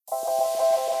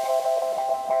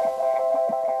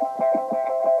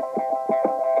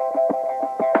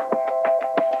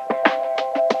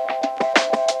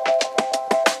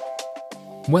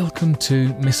Welcome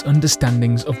to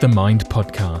Misunderstandings of the Mind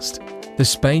podcast, the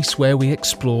space where we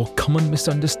explore common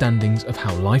misunderstandings of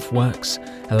how life works,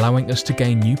 allowing us to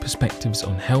gain new perspectives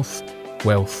on health,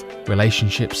 wealth,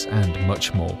 relationships, and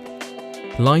much more.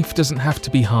 Life doesn't have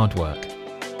to be hard work.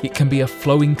 It can be a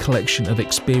flowing collection of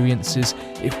experiences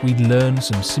if we learn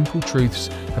some simple truths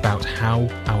about how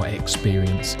our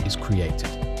experience is created.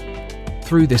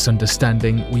 Through this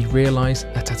understanding, we realise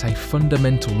that at a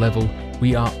fundamental level,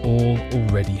 we are all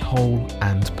already whole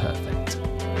and perfect.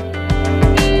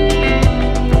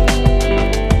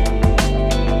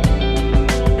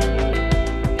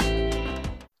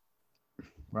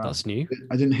 Wow. That's new.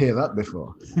 I didn't hear that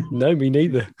before. No, me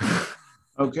neither.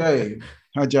 Okay.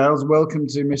 Hi, Giles. Welcome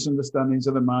to Misunderstandings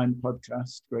of the Mind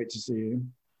podcast. Great to see you.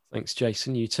 Thanks,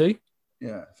 Jason. You too?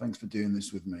 Yeah, thanks for doing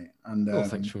this with me. And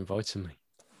Thanks for inviting me.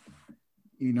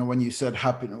 You know, when you said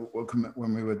happiness,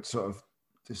 when we were sort of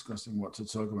discussing what to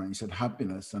talk about, you said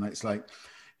happiness, and it's like,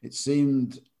 it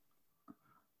seemed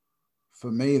for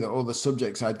me that all the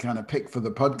subjects I'd kind of picked for the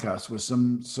podcast was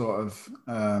some sort of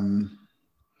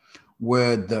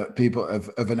word that people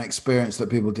of an experience that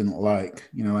people didn't like,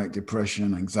 you know, like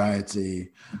depression, anxiety,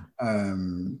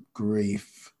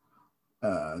 grief,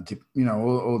 you know,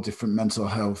 all different mental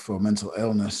health or mental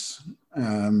illness,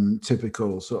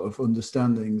 typical sort of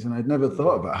understandings. And I'd never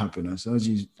thought about happiness.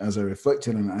 As I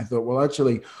reflected on it, I thought, well,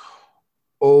 actually,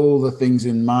 all the things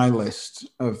in my list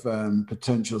of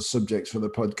potential subjects for the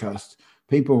podcast,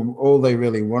 people, all they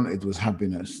really wanted was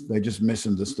happiness. They just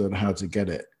misunderstood how to get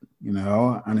it, you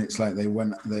know, and it's like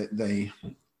they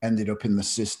ended up in the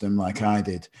system like I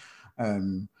did.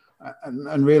 And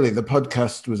really the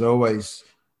podcast was always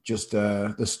just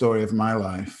the story of my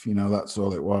life, you know, that's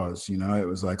all it was, you know, it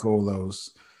was like all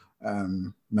those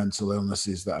mental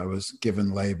illnesses that I was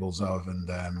given labels of and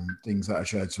things that I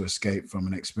tried to escape from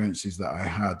and experiences that I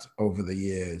had over the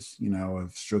years, you know,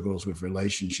 of struggles with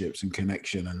relationships and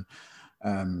connection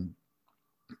and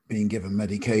being given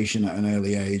medication at an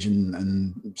early age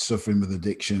and suffering with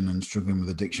addiction and struggling with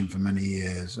addiction for many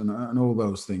years and all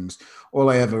those things. All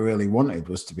I ever really wanted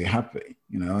was to be happy,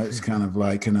 you know, it's kind of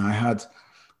like, and I had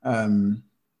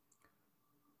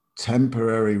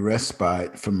temporary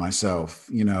respite from myself,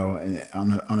 you know,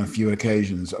 on a few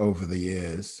occasions over the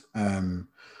years. And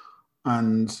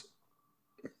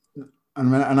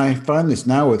I find this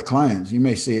now with clients, you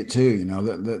may see it too, you know,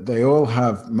 that they all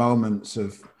have moments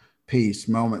of peace,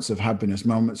 moments of happiness,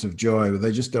 moments of joy, but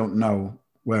they just don't know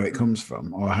where it comes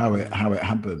from or how it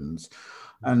happens.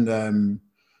 And,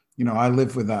 you know, I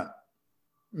live with that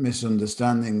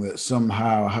misunderstanding that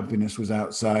somehow happiness was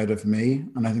outside of me.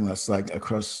 And I think that's like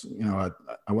across, you know,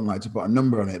 I wouldn't like to put a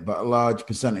number on it, but a large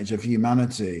percentage of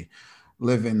humanity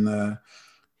live in the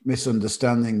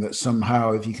misunderstanding that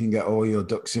somehow if you can get all your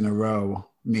ducks in a row,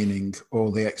 meaning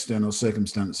all the external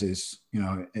circumstances, you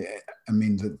know, I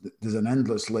mean, there's an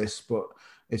endless list, but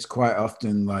it's quite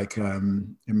often like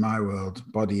in my world,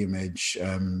 body image,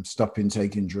 stopping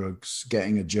taking drugs,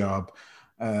 getting a job,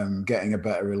 getting a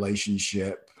better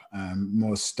relationship,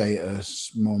 more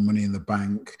status, more money in the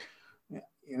bank,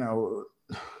 you know,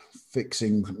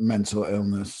 fixing mental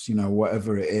illness, you know,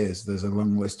 whatever it is, there's a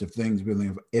long list of things.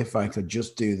 If I could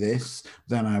just do this,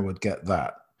 then I would get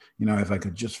that. You know, if I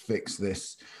could just fix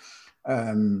this,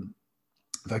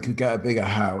 if I could get a bigger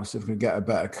house, if I could get a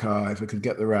better car, if I could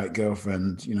get the right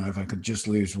girlfriend, you know, if I could just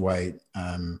lose weight,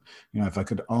 you know, if I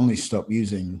could only stop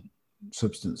using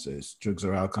substances, drugs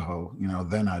or alcohol, you know,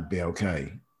 then I'd be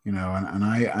okay, you know,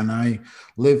 and I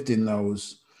lived in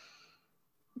those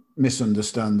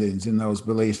misunderstandings, in those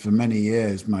beliefs for many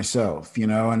years myself, you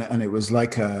know, and it was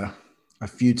like a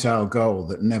futile goal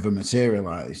that never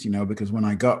materialized, you know, because when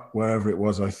I got wherever it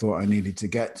was I thought I needed to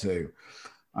get to,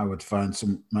 I would find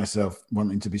myself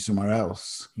wanting to be somewhere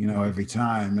else, you know, every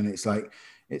time. And it's like,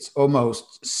 it's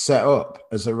almost set up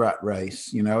as a rat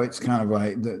race, you know, it's kind of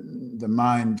like the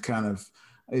mind kind of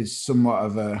is somewhat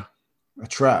of a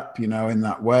trap, you know, in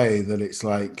that way that it's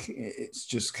like, it's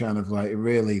just kind of like, it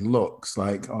really looks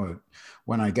like, oh,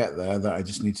 when I get there, that I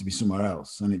just need to be somewhere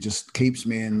else. And it just keeps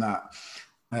me in that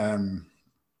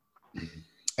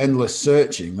endless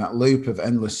searching, that loop of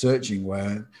endless searching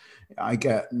where I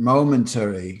get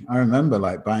momentary. I remember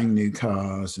like buying new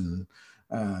cars and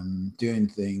doing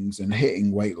things and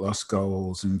hitting weight loss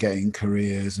goals and getting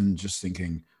careers and just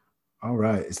thinking, all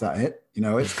right, is that it? You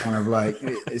know, it's kind of like,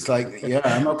 it's like, yeah,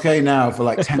 I'm okay now for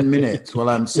like 10 minutes while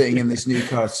I'm sitting in this new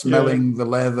car, smelling the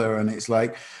leather. And it's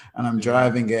like, and I'm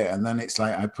driving it. And then it's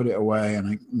like, I put it away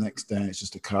and next day it's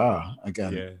just a car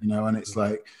again, you know, and it's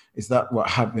like, is that what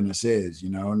happiness is, you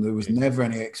know? And there was never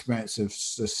any experience of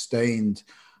sustained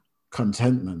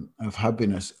contentment, of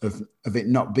happiness, of it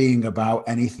not being about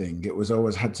anything. It was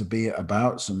always had to be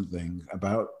about something,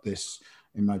 about this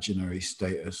imaginary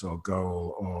status or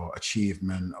goal or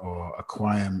achievement or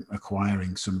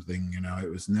acquiring something. You know, it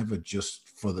was never just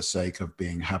for the sake of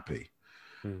being happy.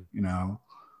 You know,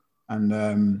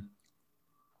 and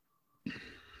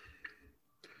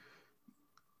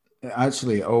it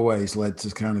actually always led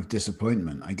to kind of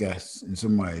disappointment, I guess, in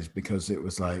some ways, because it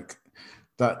was like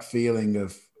that feeling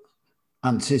of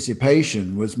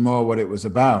anticipation was more what it was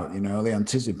about, you know, the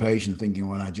anticipation, thinking,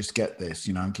 when I just get this,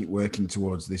 you know, and keep working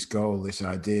towards this goal, this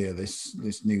idea, this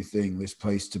new thing, this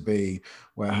place to be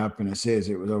where happiness is.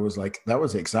 It was always like, that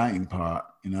was the exciting part,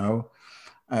 you know,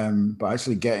 but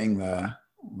actually getting there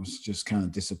was just kind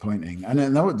of disappointing. And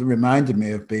then that reminded me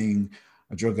of being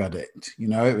a drug addict. You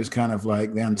know, it was kind of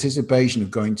like the anticipation of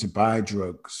going to buy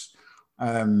drugs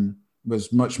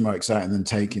was much more exciting than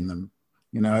taking them.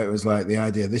 You know, it was like the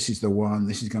idea, this is the one,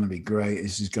 this is going to be great,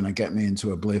 this is going to get me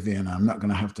into oblivion, I'm not going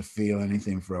to have to feel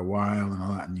anything for a while and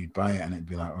all that. And you'd buy it and it'd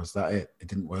be like, oh, is that it? It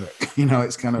didn't work. You know,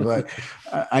 it's kind of like,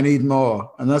 I need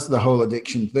more. And that's the whole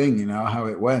addiction thing, you know, how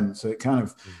it went. So it kind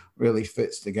of really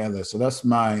fits together. So that's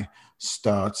my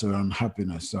starter on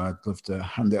happiness. So I'd love to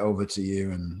hand it over to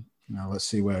you, and, you know, let's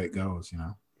see where it goes, you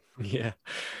know. Yeah,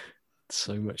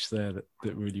 so much there that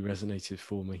really resonated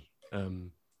for me.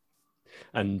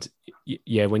 And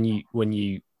yeah, when we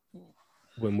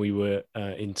were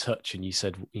in touch and you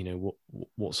said, you know,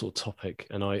 what sort of topic,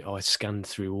 and I scanned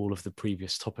through all of the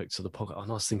previous topics of the podcast, and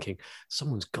I was thinking,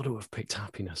 someone's got to have picked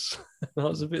happiness. I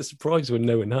was a bit surprised when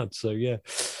no one had. So yeah,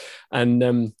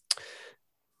 and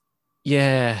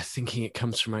yeah, thinking it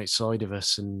comes from outside of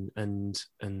us, and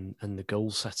the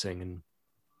goal setting, and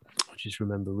I just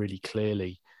remember really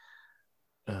clearly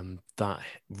that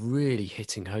really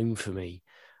hitting home for me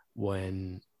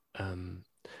when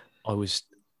I was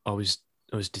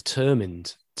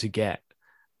determined to get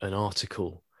an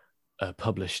article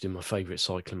published in my favorite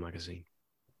cycling magazine.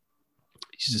 I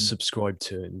used to subscribe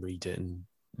to it and read it and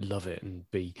love it and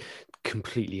be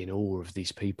completely in awe of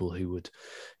these people who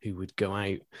would go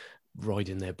out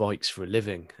riding their bikes for a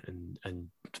living, and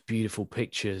beautiful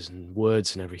pictures and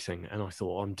words and everything. And I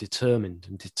thought, I'm determined.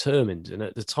 And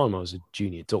at the time I was a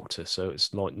junior doctor, so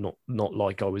it's like not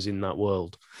like I was in that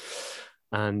world.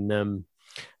 And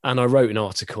I wrote an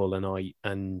article, and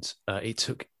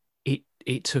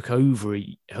it took over a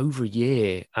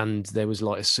year, and there was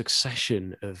like a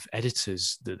succession of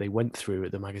editors that they went through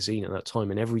at the magazine at that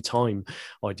time, and every time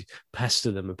I'd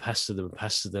pester them, and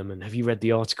have you read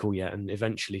the article yet? And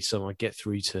eventually, so I get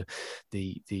through to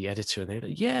the editor, and they're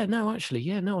like, yeah, no, actually,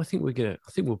 yeah, no, I think we'll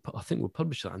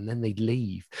publish that, and then they'd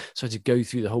leave. So I had to go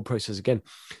through the whole process again.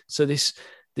 So this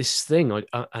thing,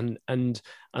 and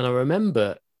I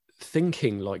remember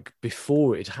thinking, like,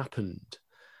 before it happened,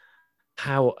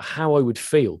 how I would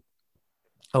feel.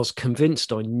 I was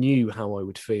convinced I knew how I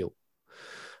would feel,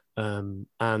 and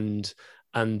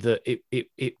that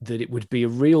it would be a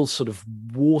real sort of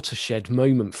watershed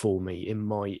moment for me in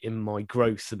my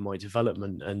growth and my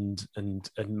development and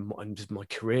my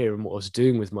career and what I was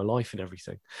doing with my life and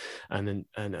everything, and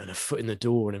a foot in the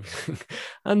door and everything.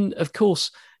 And of course,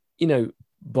 you know,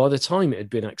 by the time it had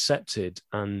been accepted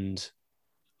and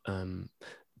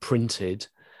printed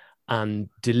and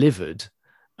delivered,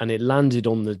 and it landed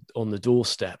on the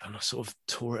doorstep, and I sort of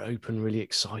tore it open, really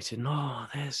excited. And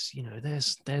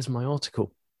there's my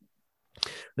article.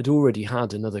 I'd already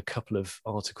had another couple of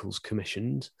articles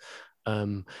commissioned.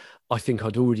 I think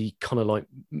I'd already kind of like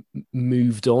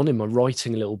moved on in my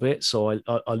writing a little bit, so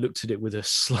I looked at it with a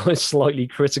slightly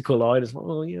critical eye. I was like,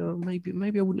 oh yeah,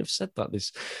 maybe I wouldn't have said that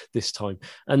this time.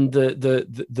 And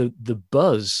the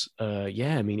buzz,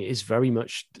 yeah, I mean, it is very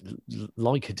much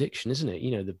like addiction, isn't it?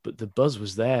 You know, the buzz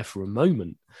was there for a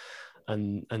moment,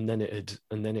 and then it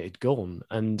had gone,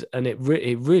 and it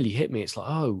really hit me. It's like,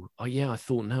 oh yeah, I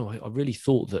thought, no, I really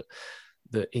thought that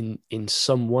in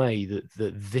some way that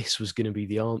this was going to be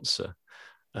the answer,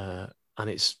 and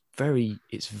it's very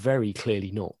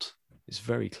clearly not. It's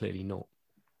very clearly not.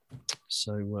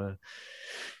 So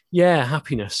yeah,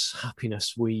 happiness.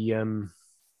 We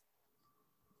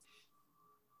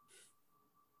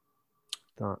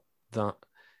that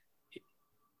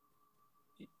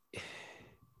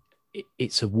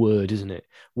it's a word, isn't it?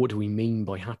 What do we mean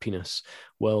by happiness?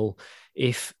 Well,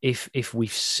 if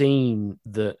we've seen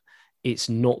that it's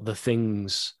not the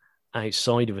things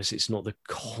outside of us, it's not the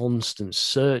constant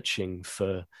searching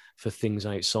for things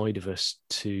outside of us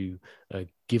to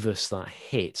give us that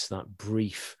hit, that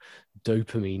brief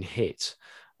dopamine hit,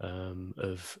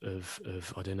 of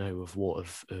I don't know of what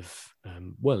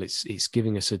well, it's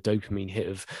giving us a dopamine hit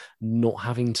of not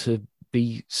having to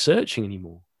be searching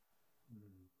anymore.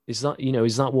 Is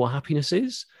that what happiness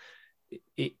is?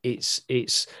 It's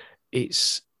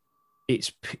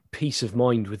peace of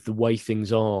mind with the way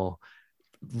things are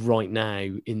right now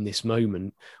in this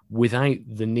moment, without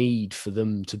the need for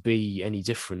them to be any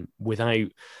different, without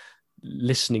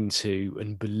listening to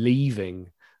and believing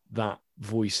that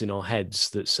voice in our heads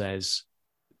that says,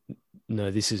 no,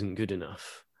 this isn't good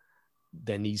enough.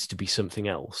 There needs to be something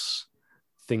else.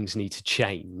 Things need to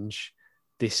change.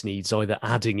 This needs either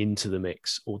adding into the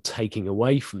mix or taking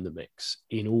away from the mix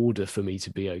in order for me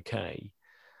to be okay.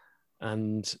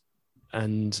 And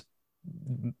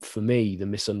for me, the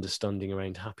misunderstanding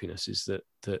around happiness is that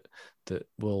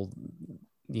well,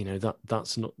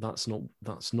 that's not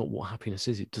what happiness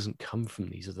is. It doesn't come from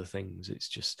these other things.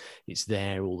 It's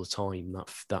there all the time.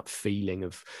 That feeling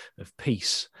of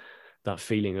peace, that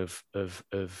feeling of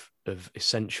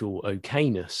essential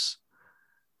okayness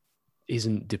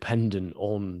isn't dependent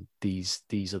on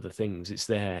these other things. It's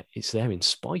there in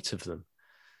spite of them.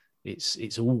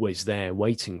 It's always there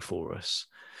waiting for us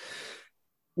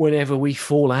whenever we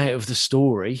fall out of the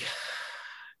story,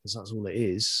 because that's all it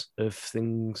is, of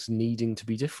things needing to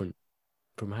be different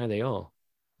from how they are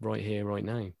right here, right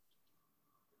now.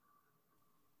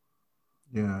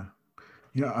 Yeah.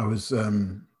 I was,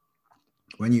 when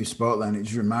you spoke then, it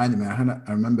just reminded me,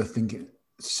 I remember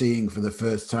seeing for the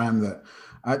first time that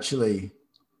actually,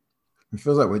 it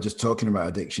feels like we're just talking about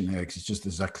addiction here because it's just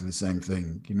exactly the same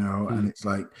thing, and it's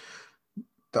like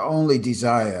the only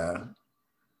desire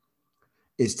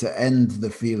is to end the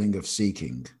feeling of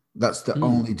seeking. That's the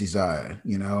only desire,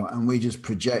 and we just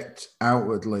project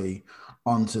outwardly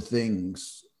onto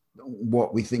things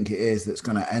what we think it is that's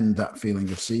going to end that feeling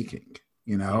of seeking,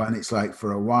 and it's like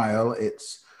for a while,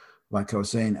 it's like I was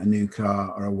saying, a new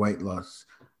car or a weight loss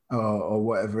or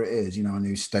whatever it is, a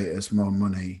new status, more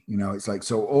money, it's like,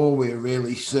 so all we're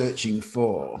really searching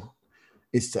for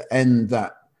is to end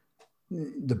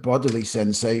the bodily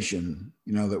sensation,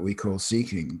 that we call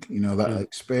seeking, that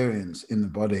experience in the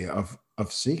body of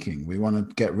seeking. We want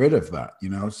to get rid of that,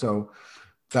 so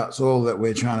that's all that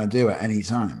we're trying to do at any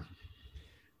time.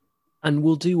 And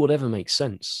we'll do whatever makes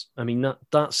sense. I mean,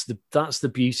 that's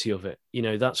the beauty of it.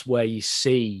 That's where you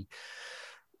see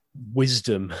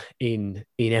wisdom in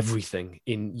everything.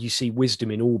 You see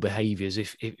wisdom in all behaviors.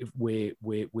 If we're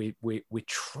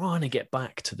trying to get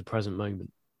back to the present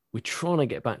moment, we're trying to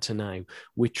get back to now.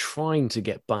 We're trying to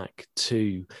get back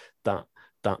to that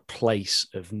place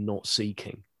of not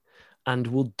seeking, and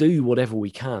we'll do whatever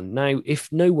we can. Now, if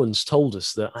no one's told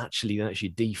us that actually that's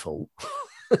your default,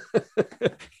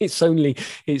 it's only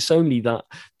that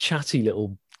chatty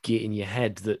little git in your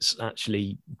head that's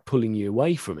actually pulling you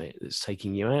away from it, that's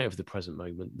taking you out of the present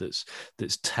moment, that's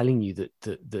telling you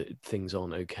that things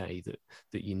aren't okay,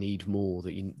 that you need more,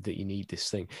 that you need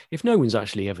this thing. If no one's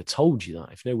actually ever told you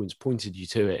that, if no one's pointed you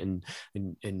to it, and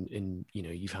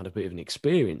you've had a bit of an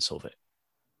experience of it,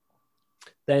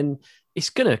 then it's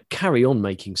going to carry on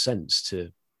making sense to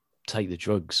take the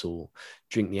drugs or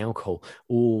drink the alcohol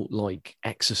or like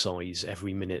exercise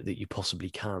every minute that you possibly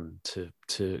can to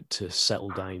settle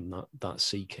down that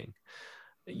seeking.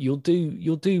 You'll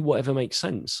do whatever makes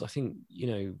sense. I think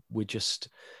we're just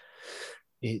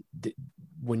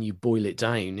when you boil it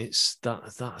down, it's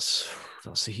that's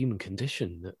the human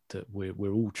condition, that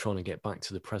we're all trying to get back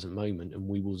to the present moment, and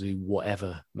we will do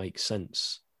whatever makes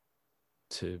sense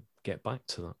to get back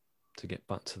to that, to get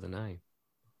back to the now.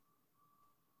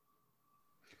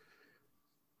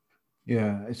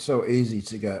 Yeah, it's so easy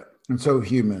to get, and so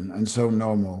human and so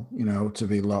normal, to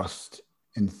be lost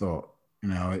in thought.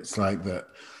 It's like that.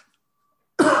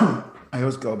 I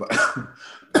always go back.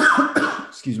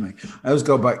 Excuse me. I always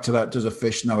go back to that. Does a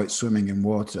fish know it's swimming in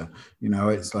water?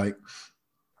 It's like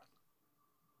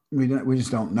we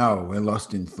just don't know. We're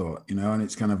lost in thought, and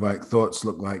it's kind of like thoughts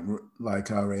look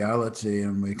like our reality,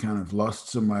 and we're kind of lost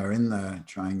somewhere in there,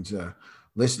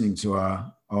 listening to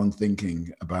our own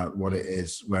thinking about what it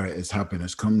is, where it is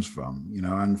happiness comes from,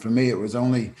 and for me, it was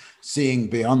only seeing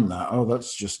beyond that. Oh,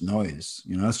 that's just noise,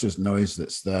 that's just noise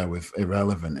that's there with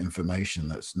irrelevant information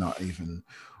that's not even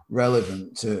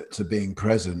relevant to being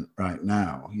present right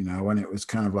now, when it was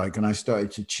kind of like, and I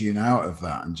started to tune out of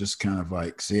that and just kind of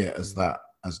like see it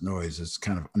as noise, as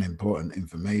kind of unimportant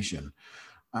information.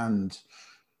 And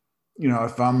I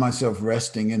found myself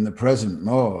resting in the present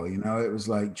more. It was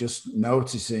like just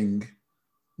noticing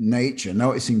nature,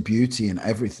 noticing beauty in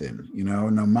everything,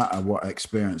 no matter what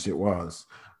experience it was.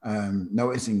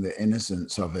 noticing the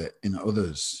innocence of it in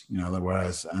others, you know,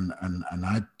 whereas, and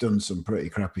I'd done some pretty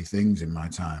crappy things in my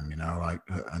time, you know, like,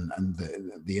 and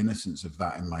the innocence of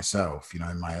that in myself, you know,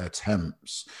 in my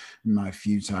attempts, in my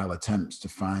futile attempts to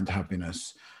find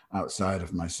happiness outside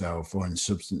of myself or in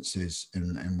substances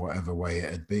in whatever way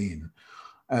it had been.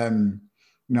 You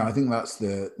know, I think that's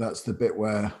the bit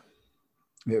where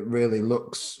it really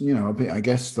looks, you know, a bit, I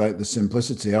guess, like the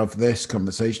simplicity of this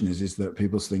conversation is that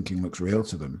people's thinking looks real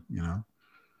to them, you know?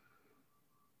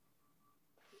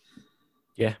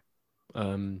 Yeah.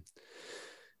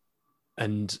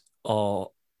 And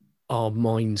our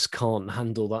minds can't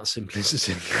handle that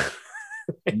simplicity.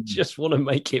 They just want to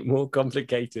make it more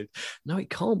complicated. No, it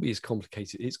can't be as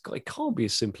complicated. It can't be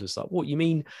as simple as that. What you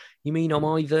mean? You mean I'm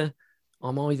either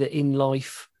in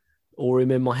life or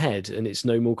I'm in my head, and it's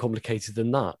no more complicated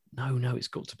than that? No, it's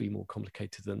got to be more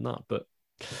complicated than that. But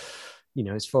you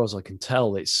know, as far as I can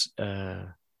tell, it's. I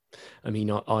mean,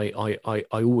 I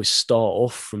always start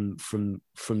off from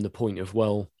the point of,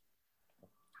 well,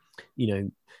 you know,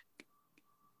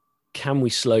 can we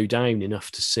slow down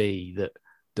enough to see that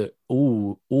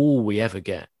all we ever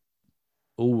get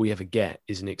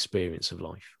is an experience of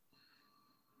life.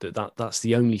 That's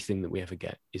the only thing that we ever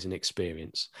get is an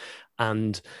experience,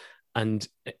 and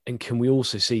can we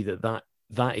also see that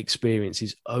experience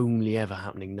is only ever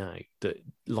happening now? That,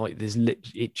 like,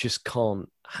 it just can't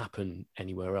happen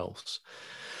anywhere else.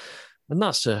 And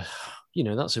that's a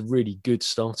really good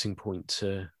starting point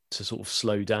to sort of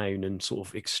slow down and sort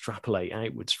of extrapolate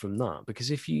outwards from that. Because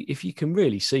if you can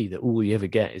really see that all you ever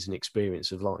get is an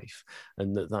experience of life,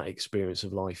 and that experience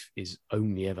of life is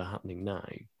only ever happening now,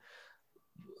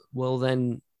 well,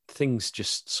 then things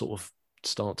just sort of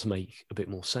start to make a bit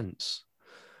more sense.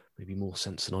 Maybe more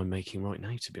sense than I'm making right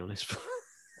now, to be honest.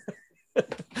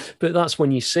 But that's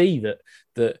when you see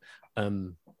that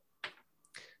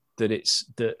it's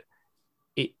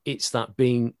that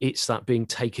being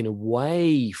taken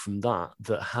away from that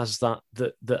has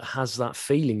that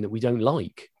feeling that we don't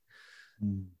like.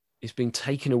 It's being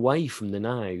taken away from the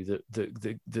now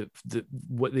that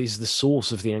what is the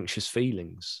source of the anxious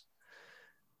feelings.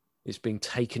 It's being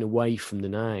taken away from the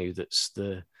now that's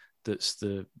the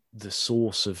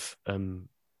source of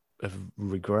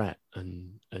regret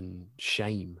and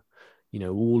shame. You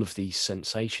know, all of these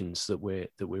sensations that we're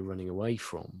running away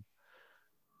from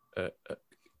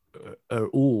are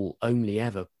all only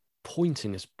ever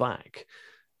pointing us back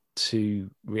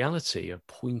to reality, are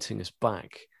pointing us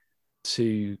back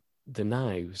to the now,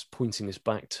 is pointing us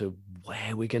back to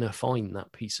where we're going to find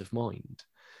that peace of mind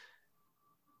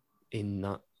in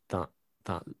that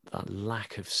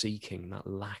lack of seeking, that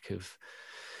lack of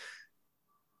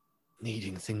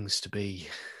needing things to be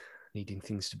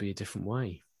a different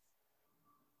way.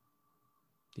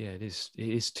 Yeah, it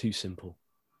is too simple.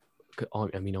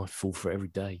 I mean, I fall for it every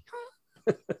day.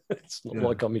 It's not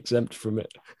like I'm exempt from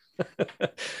it.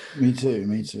 Me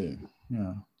too.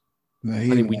 Yeah. I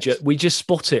think we just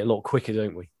spot it a lot quicker,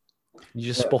 don't we? You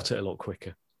just spot it a lot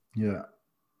quicker. Yeah.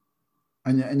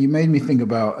 And you made me think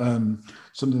about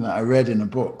something that I read in a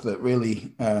book that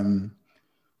really,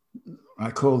 I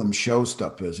call them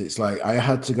showstoppers. It's like I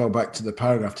had to go back to the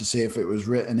paragraph to see if it was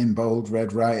written in bold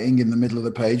red writing in the middle of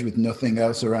the page with nothing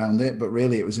else around it, but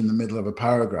really it was in the middle of a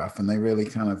paragraph, and they really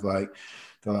kind of like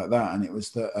go like that. And it was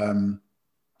that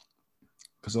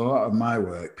because a lot of my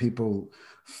work, people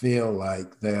feel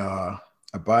like they are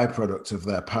a byproduct of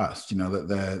their past, you know,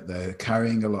 that they're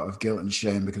carrying a lot of guilt and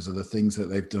shame because of the things that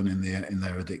they've done in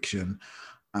their addiction,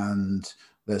 and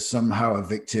they're somehow a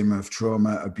victim of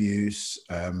trauma, abuse,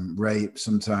 rape,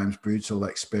 sometimes brutal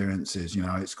experiences. You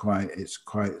know, it's quite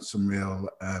some real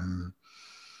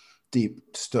deep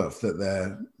stuff that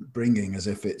they're bringing as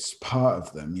if it's part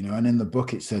of them, you know. And in the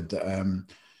book it said that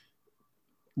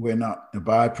we're not a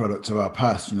byproduct of our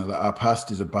past, you know, that our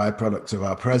past is a byproduct of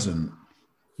our present.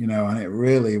 You know, and it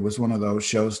really was one of those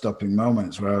show-stopping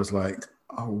moments where I was like,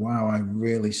 oh, wow, I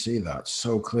really see that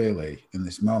so clearly in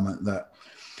this moment that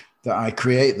I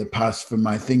create the past from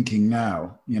my thinking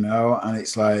now, you know, and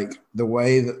it's like the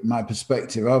way that my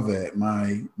perspective of it,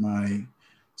 my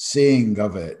seeing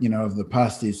of it, you know, of the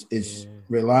past is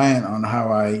reliant on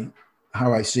how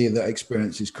I see that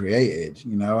experience is created,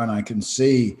 you know, and I can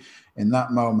see in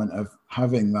that moment of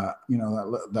having that, you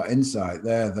know, that insight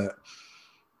there that,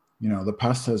 you know, the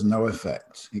past has no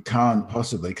effect. It can't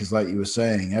possibly, because like you were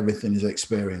saying, everything is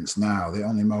experienced now. The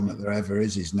only moment there ever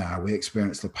is now. We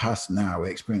experience the past now. We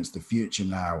experience the future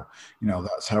now. You know,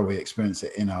 that's how we experience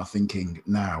it in our thinking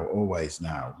now, always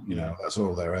now. You know, that's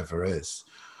all there ever is.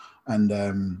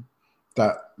 And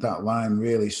that line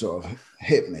really sort of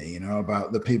hit me,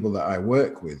 about the people that I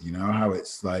work with, how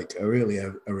it's like a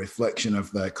reflection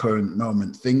of their current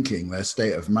moment thinking, their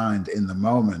state of mind in the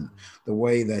moment, the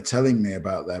way they're telling me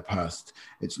about their past.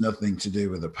 It's nothing to do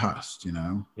with the past.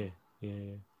 Yeah.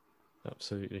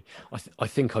 Absolutely. I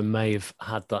think I may have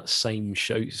had that same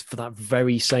show, for that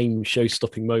very same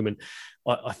show-stopping moment.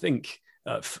 I think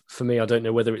for me, I don't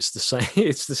know whether it's the same.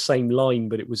 It's the same line,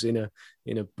 but it was in a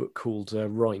book called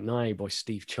Right Now by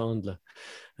Steve Chandler,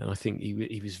 and I think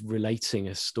he was relating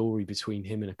a story between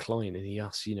him and a client, and he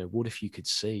asked, what if you could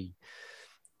see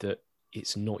that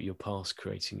it's not your past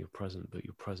creating your present, but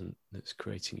your present that's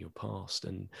creating your past,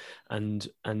 and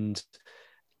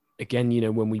again,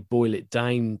 when we boil it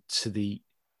down to the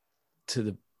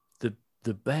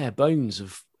bare bones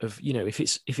of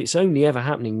if it's only ever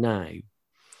happening now,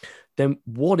 then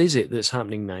what is it that's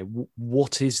happening now?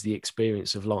 What is the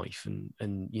experience of life?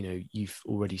 And you've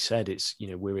already said it's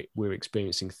we're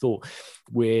experiencing thought,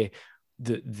 where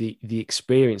the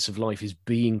experience of life is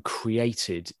being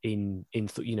created in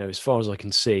as far as I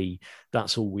can see,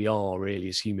 that's all we are really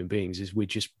as human beings, is we're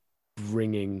just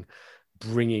bringing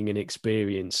an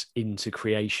experience into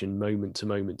creation moment to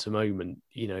moment to moment,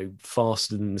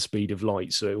 faster than the speed of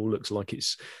light. So it all looks like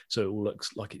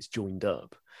it's joined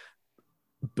up,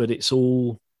 but it's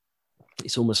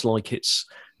almost like it's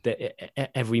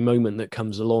that every moment that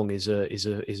comes along is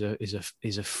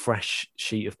a fresh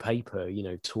sheet of paper,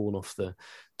 torn off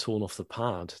the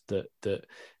pad, that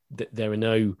there are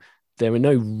no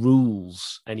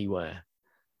rules anywhere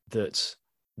that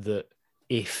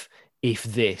if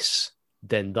this,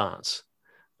 then that,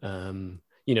 and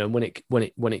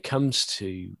when it comes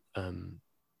to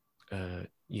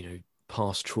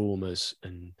past traumas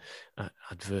and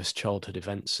adverse childhood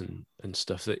events and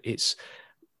stuff, that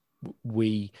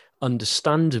we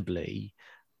understandably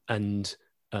and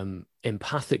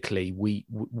empathically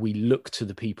we look to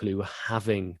the people who are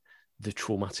having the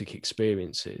traumatic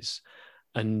experiences,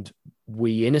 and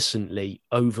we innocently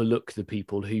overlook the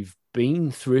people who've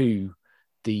been through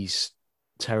these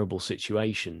terrible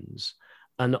situations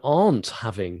and aren't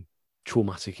having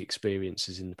traumatic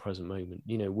experiences in the present moment.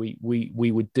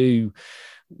 We would do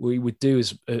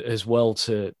as well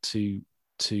to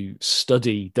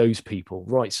study those people,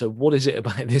 right? So what is it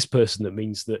about this person that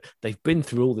means that they've been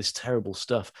through all this terrible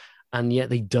stuff and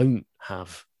yet they're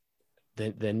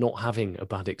not having a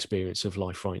bad experience of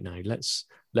life right now? Let's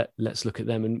look at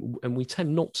them, and we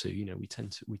tend not to.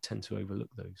 We tend to overlook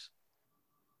those.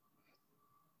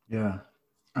 Yeah.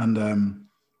 And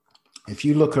if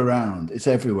you look around, it's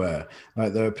everywhere.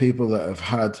 Like, there are people that have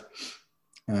had,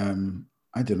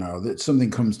 I don't know, that something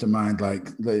comes to mind. Like,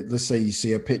 let's say you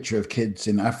see a picture of kids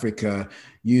in Africa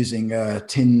using a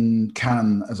tin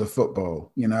can as a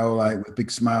football, like with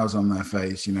big smiles on their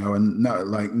face, and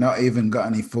not even got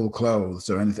any full clothes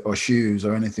or anything, or shoes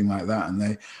or anything like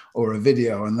that. Or a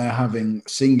video, and they're having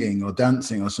singing or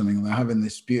dancing or something, and they're having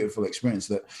this beautiful experience.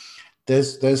 That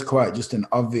there's quite just an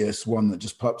obvious one that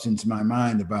just pops into my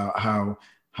mind about how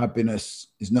happiness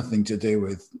is nothing to do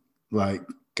with like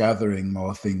gathering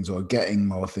more things or getting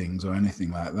more things or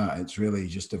anything like that. It's really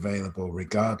just available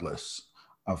regardless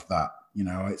of that.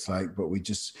 It's like, but we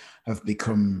just have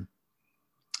become,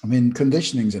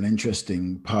 conditioning is an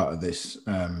interesting part of this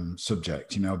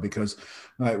subject, because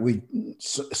like we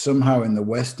somehow in the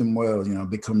Western world,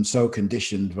 become so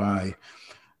conditioned by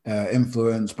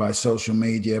influenced by social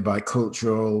media, by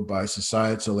cultural, by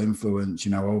societal influence,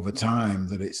 over time,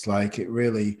 that it's like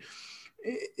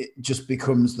it just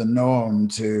becomes the norm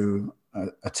to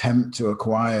attempt to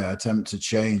acquire, attempt to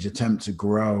change, attempt to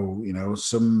grow,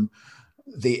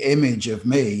 the image of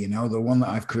me, the one that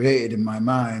I've created in my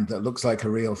mind that looks like a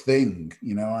real thing,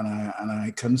 and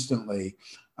I constantly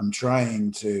am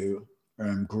trying to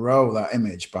grow that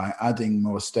image by adding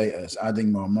more status,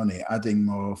 adding more money, adding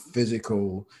more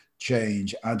physical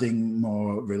change, adding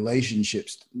more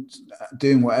relationships,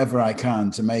 doing whatever I can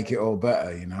to make it all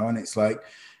better, and it's like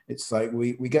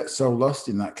we get so lost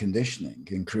in that conditioning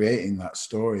and creating that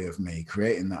story of me,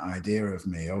 creating that idea of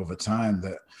me over time,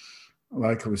 that,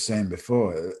 like I was saying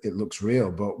before, it looks real.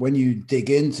 But when you dig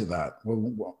into that,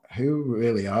 well, who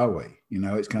really are we?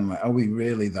 It's kind of like, are we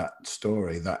really that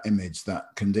story, that image, that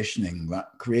conditioning,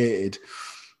 that created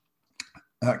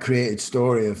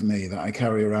story of me that I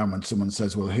carry around? When someone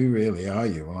says, well, who really are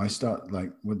you? Well, I start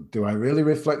like, well, do I really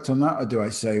reflect on that? Or do I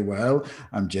say, well,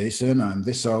 I'm Jason, I'm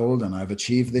this old and I've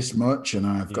achieved this much and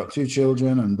I've got 2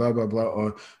 children and blah, blah, blah.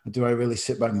 Or do I really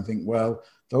sit back and think, well,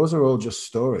 those are all just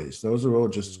stories. Those are all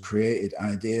just created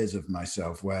ideas of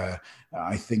myself where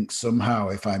I think somehow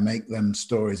if I make them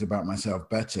stories about myself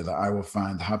better, that I will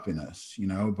find happiness, you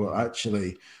know. But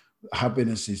actually,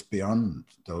 happiness is beyond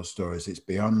those stories. It's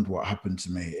beyond what happened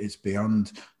to me. It's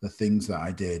beyond the things that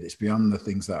I did. It's beyond the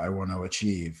things that I want to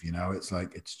achieve, you know. It's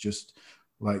like, it's just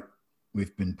like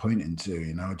we've been pointing to,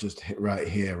 you know, just right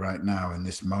here, right now in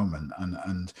this moment.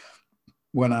 And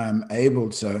when I'm able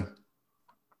to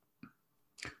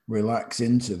relax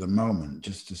into the moment,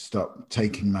 just to stop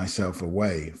taking myself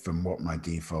away from what my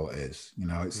default is, you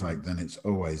know, it's like, then it's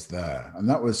always there. And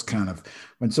that was kind of,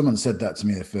 when someone said that to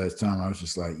me the first time, I was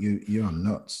just like, you're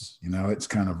nuts, you know. It's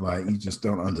kind of like, you just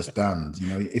don't understand, you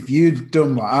know. If you'd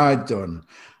done what I'd done,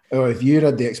 or if you'd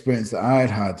had the experience that I'd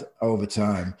had over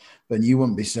time, then you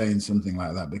wouldn't be saying something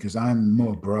like that, because I'm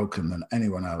more broken than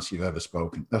anyone else you've ever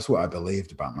spoken. That's what I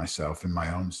believed about myself in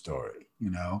my own story,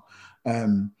 you know.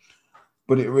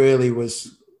 But it really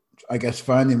was, I guess,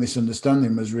 finding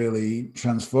Misunderstanding was really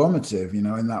transformative, you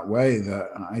know, in that way that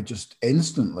I just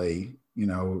instantly, you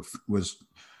know, was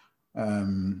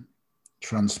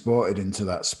transported into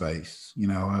that space. You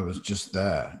know, I was just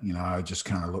there, you know. I just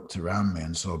kind of looked around me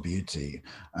and saw beauty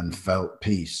and felt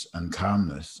peace and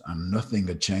calmness, and nothing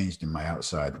had changed in my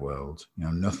outside world. You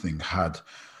know, nothing had,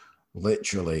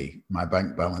 literally, my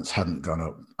bank balance hadn't gone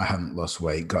up. I hadn't lost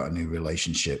weight, got a new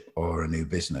relationship or a new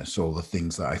business, all the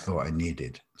things that I thought I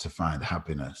needed to find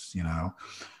happiness, you know.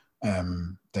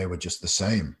 They were just the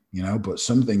same, you know, but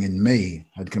something in me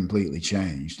had completely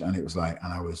changed. And it was like,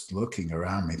 and I was looking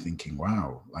around me thinking,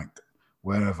 wow, like,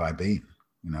 where have I been?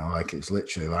 You know, like, it's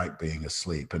literally like being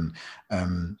asleep. And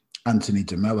Anthony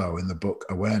DeMello in the book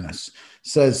Awareness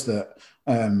says that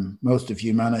most of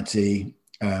humanity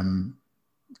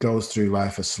goes through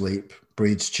life asleep,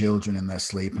 breeds children in their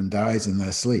sleep, and dies in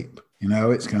their sleep. You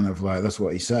know, it's kind of like, that's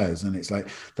what he says. And it's like,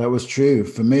 that was true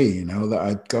for me, you know, that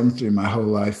I'd gone through my whole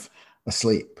life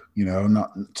asleep, you know,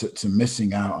 not to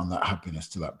missing out on that happiness,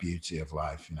 to that beauty of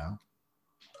life, you know.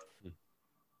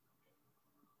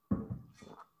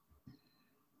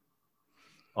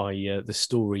 The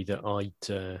story that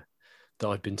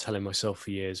I'd been telling myself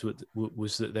for years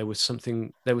was that there was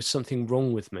something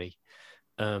wrong with me,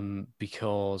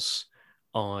 because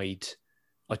I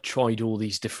tried all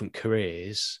these different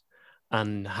careers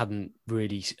and hadn't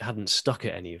stuck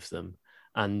at any of them,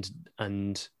 and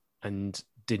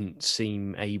didn't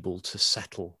seem able to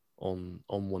settle on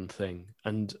one thing,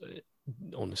 and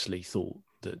honestly thought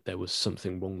that there was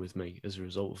something wrong with me as a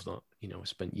result of that. You know, I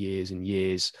spent years and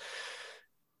years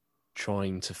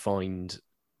trying to find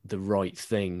the right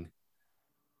thing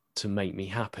to make me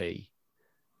happy,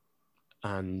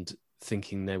 and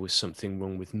thinking there was something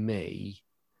wrong with me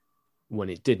when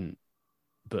it didn't.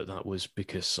 But that was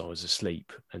because I was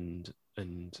asleep, and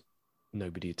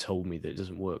nobody had told me that it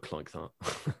doesn't work like that.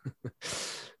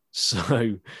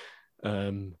 So,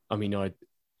 I mean, I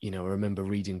remember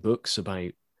reading books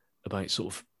about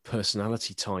sort of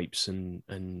personality types and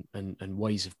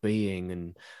ways of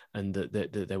being, and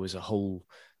that there was a whole,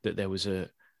 that there was a,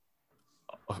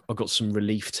 I got some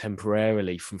relief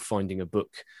temporarily from finding a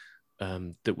book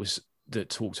that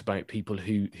talked about people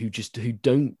who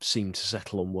don't seem to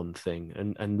settle on one thing,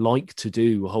 and like to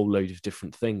do a whole load of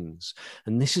different things.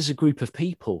 And this is a group of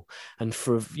people. And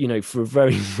for a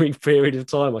very brief period of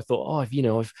time, I thought, I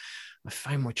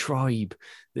found my tribe.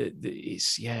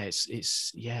 It's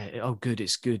good.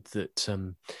 It's good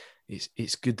that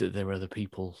it's good that there are other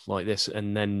people like this.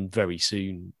 And then very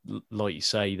soon, like you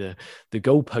say, the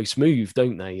goalposts move,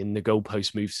 don't they? And the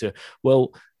goalposts move to,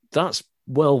 well, that's,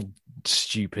 well,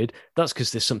 stupid. That's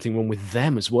because there's something wrong with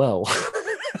them as well.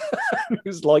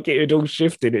 It's like it had all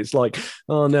shifted. It's like,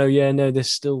 oh no, yeah, no,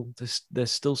 there's still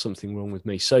something wrong with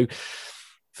me. So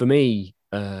for me,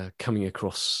 coming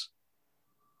across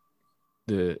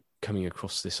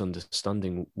this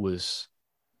understanding was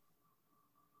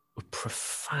a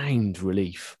profound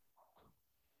relief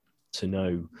to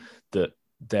know that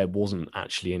there wasn't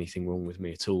actually anything wrong with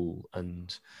me at all.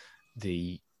 And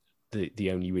the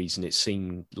only reason it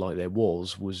seemed like there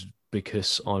was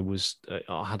because I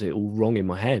had it all wrong in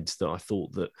my head, that I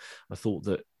thought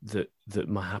that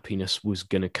my happiness was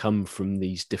going to come from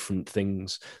these different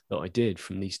things that I did,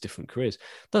 from these different careers.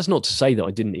 That's not to say that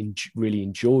I didn't really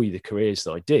enjoy the careers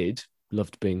that I did.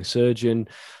 Loved being a surgeon,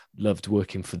 loved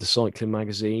working for the cycling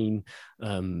magazine,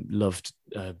 loved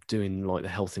doing like the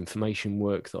health information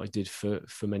work that I did for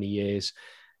many years.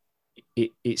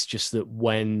 It's just that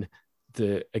when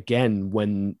the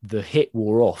hit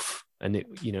wore off, and it,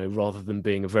 rather than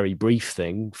being a very brief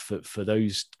thing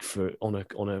on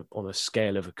a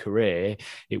scale of a career,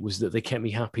 it was that they kept me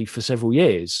happy for several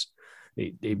years.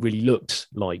 it really looked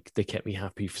like they kept me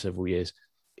happy for several years.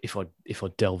 If I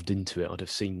delved into it, I'd have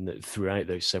seen that throughout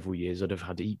those several years, I'd have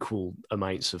had equal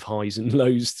amounts of highs and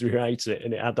lows throughout it,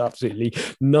 and it had absolutely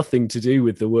nothing to do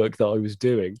with the work that I was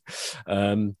doing.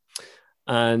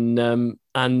 And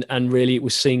really it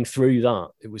was seeing through that.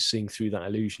 It was seeing through that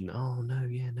illusion. Oh no,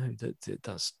 yeah, no,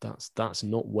 that's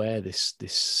not where this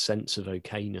sense of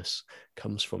okayness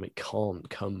comes from. It can't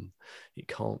come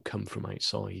from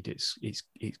outside. It's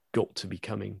got to be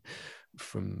coming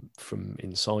from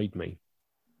inside me.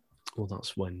 Well,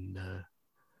 that's when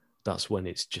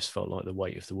it's just felt like the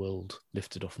weight of the world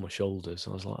lifted off my shoulders.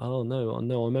 I was like, oh no,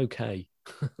 I'm okay.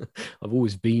 I've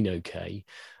always been okay,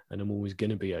 and I'm always going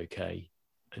to be okay,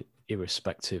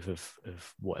 irrespective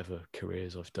of whatever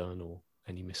careers I've done or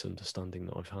any misunderstanding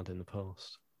that I've had in the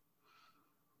past.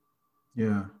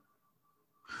 Yeah.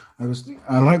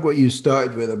 I like what you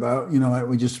started with about, like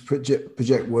we just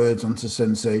project words onto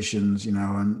sensations,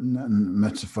 and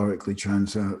metaphorically trying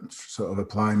to sort of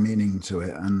apply meaning to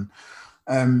it. And,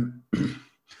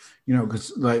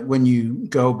 because like when you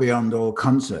go beyond all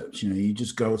concepts, you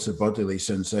just go to bodily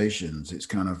sensations. It's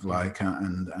kind of like,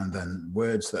 and then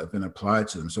words that have been applied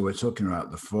to them. So we're talking about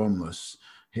the formless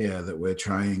here that we're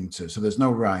trying to, so there's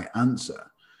no right answer,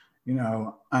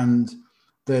 and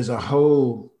there's a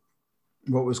whole,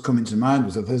 what was coming to mind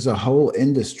was that there's a whole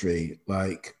industry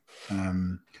like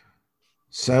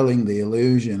selling the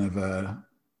illusion of a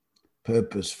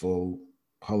purposeful,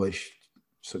 polished,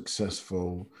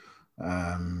 successful,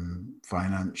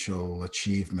 financial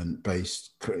achievement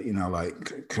based,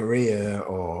 like career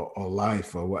or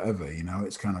life or whatever,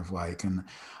 it's kind of like,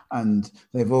 and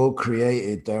they've all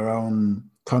created their own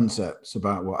concepts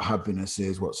about what happiness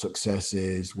is, what success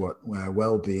is, where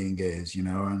well-being is,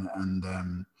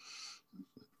 and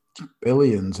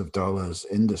billions of dollars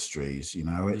industries,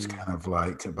 it's kind of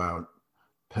like about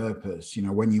purpose,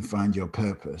 when you find your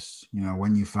purpose,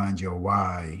 when you find your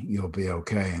why, you'll be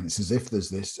okay. And it's as if there's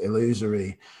this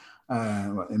illusory,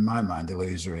 in my mind,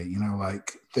 illusory,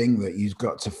 like thing that you've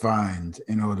got to find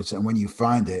in order to, and when you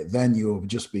find it, then you'll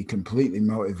just be completely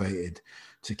motivated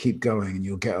to keep going, and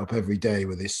you'll get up every day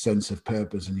with this sense of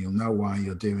purpose, and you'll know why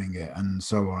you're doing it, and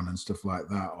so on and stuff like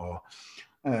that. Or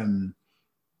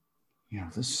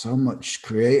there's so much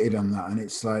created on that, and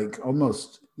it's like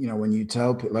almost, when you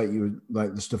tell people,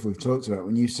 like the stuff we've talked about,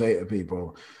 when you say to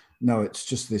people, no, it's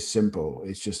just this simple.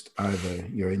 It's just either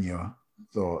you're in your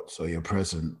thoughts or you're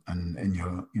present and in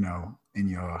your, in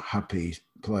your happy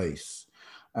place.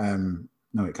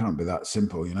 No, it can't be that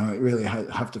simple. It really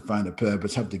have to find a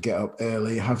purpose, have to get up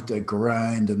early, have to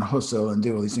grind and hustle and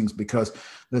do all these things, because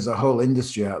there's a whole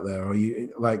industry out there. Or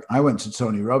I went to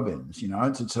Tony Robbins, I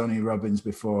went to Tony Robbins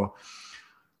before.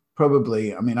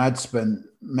 Probably, I'd spent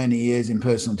many years in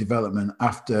personal development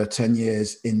after 10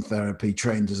 years in therapy,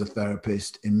 trained as a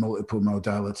therapist in multiple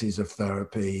modalities of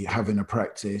therapy, having a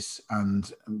practice,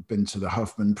 and been to the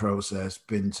Hoffman process,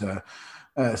 been to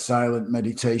silent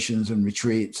meditations and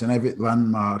retreats and every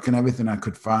landmark and everything I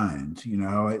could find.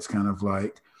 It's kind of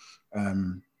like, I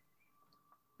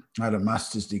had a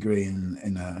master's degree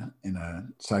in a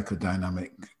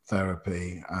psychodynamic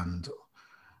therapy, and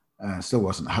still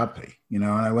wasn't happy, and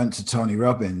I went to Tony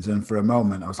Robbins, and for a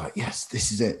moment I was like, yes,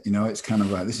 this is it, it's kind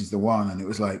of like, this is the one. And it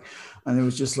was like, and it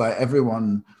was just like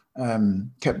everyone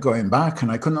kept going back,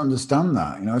 and I couldn't understand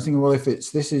that. I was thinking, well, if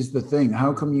this is the thing,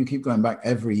 how come you keep going back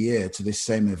every year to this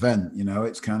same event?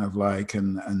 It's kind of like,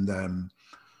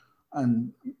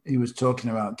 and he was talking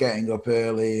about getting up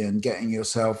early and getting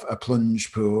yourself a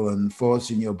plunge pool and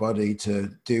forcing your body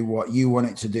to do what you want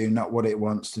it to do, not what it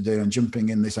wants to do, and jumping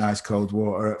in this ice cold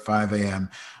water at 5 a.m.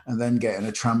 and then getting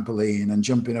a trampoline and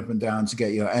jumping up and down to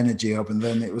get your energy up. And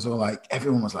then it was all like,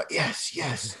 everyone was like, yes,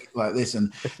 like this.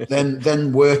 And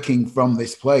then working from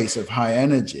this place of high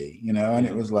energy, and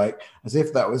it was like, as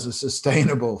if that was a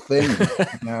sustainable thing,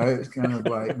 it was kind of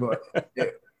like, but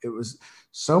it was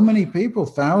so many people,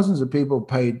 thousands of people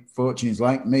paid fortunes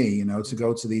like me, to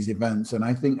go to these events. And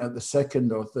I think at the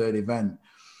second or third event,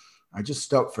 I just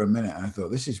stopped for a minute and I thought,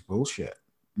 this is bullshit.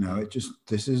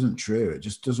 This isn't true. It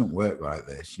just doesn't work like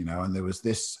this, and there was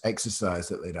this exercise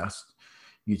that they'd asked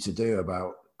you to do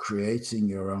about creating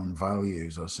your own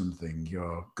values or something,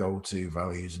 your go-to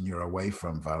values and your away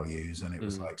from values. And it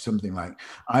was like something like,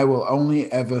 I will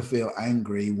only ever feel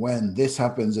angry when this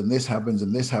happens and this happens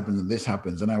and this happens and this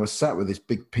happens. And I was sat with this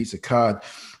big piece of card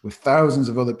with thousands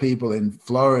of other people in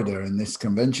Florida in this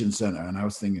convention center. And I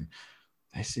was thinking,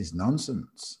 this is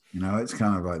nonsense. It's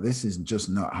kind of like, this is just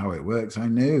not how it works. I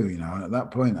knew, and at that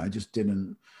point, I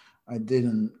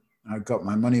got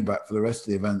my money back for the rest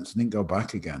of the events and didn't go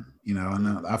back again,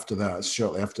 and after that,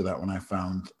 shortly after that, when I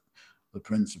found the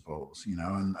principles, you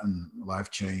know, and life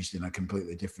changed in a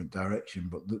completely different direction.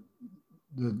 But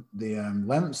the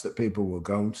lengths that people will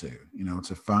go to, you know,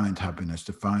 to find happiness,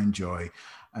 to find joy,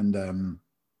 and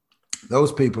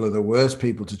those people are the worst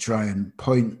people to try and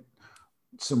point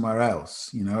somewhere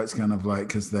else. You know, it's kind of like,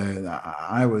 because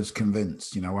I was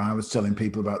convinced, you know, when I was telling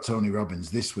people about Tony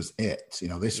Robbins, this was it. You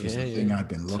know, this was the thing I'd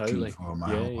been looking for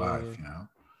my whole life. You know.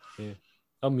 Yeah.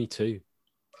 Oh, me too.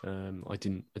 I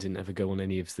didn't ever go on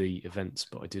any of the events,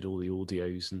 but I did all the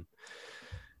audios, and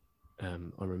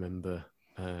I remember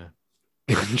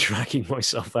dragging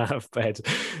myself out of bed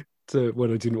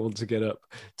when I didn't want to get up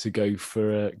to go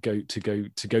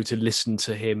to listen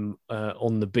to him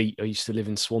on the beat. I used to live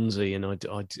in Swansea, and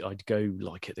I'd go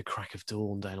like at the crack of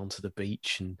dawn down onto the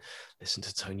beach and listen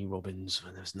to Tony Robbins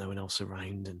when there was no one else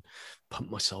around, and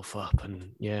pump myself up.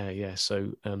 And yeah.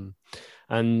 So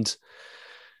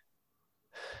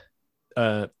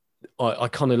I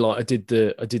kind of like I did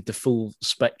the full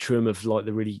spectrum of like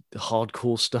the really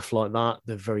hardcore stuff like that,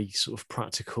 the very sort of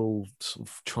practical, sort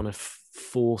of trying to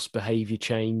force behavior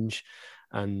change,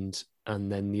 and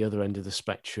then the other end of the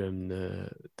spectrum,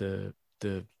 the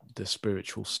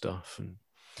spiritual stuff,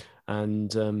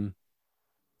 and I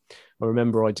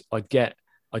remember I'd get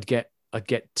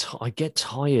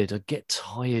tired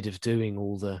of doing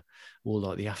all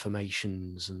like the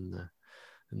affirmations and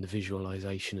the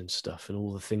visualization and stuff, and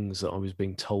all the things that I was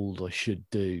being told I should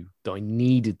do, that I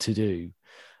needed to do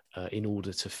in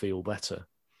order to feel better.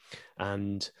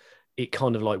 And it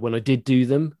kind of like, when I did do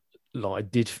them, like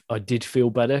I did feel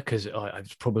better, because I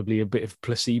was probably a bit of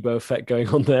placebo effect going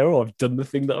on there. Oh, I've done the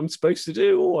thing that I'm supposed to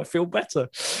do. Oh, I feel better.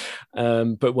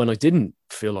 But when I didn't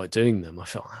feel like doing them, I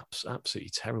felt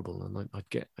absolutely terrible, and I'd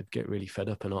get really fed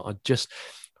up. And I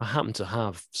happened to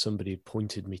have somebody who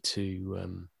pointed me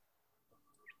to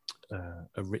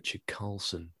a Richard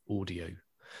Carlson audio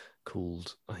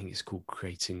I think it's called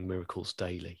Creating Miracles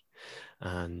Daily.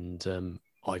 And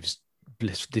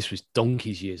this was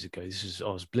donkeys years ago.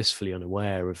 I was blissfully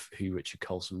unaware of who Richard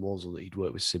Carlson was, or that he'd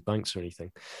worked with Sid Banks or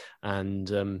anything. And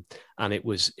it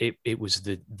was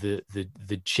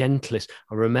the gentlest.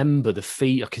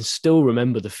 I can still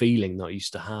remember the feeling that I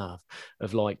used to have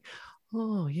of like,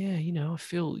 oh yeah, you know, I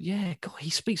feel, yeah, God, he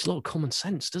speaks a lot of common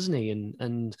sense, doesn't he?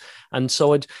 And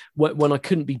so when I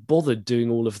couldn't be bothered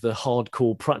doing all of the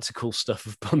hardcore practical stuff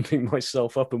of pumping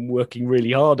myself up and working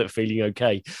really hard at feeling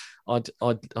okay,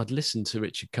 I'd listen to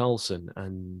Richard Carlson,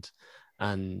 and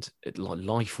like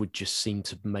life would just seem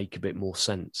to make a bit more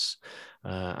sense,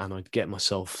 and I'd get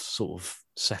myself sort of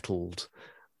settled,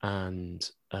 and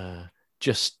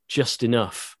just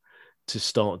enough to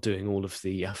start doing all of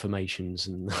the affirmations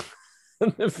and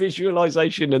the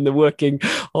visualization and the working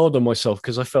hard on myself,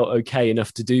 because I felt okay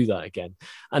enough to do that again.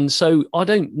 And so I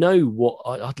don't know what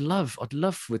I'd love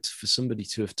for somebody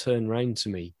to have turned around to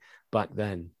me back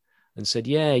then and said,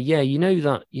 yeah, you know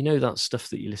that stuff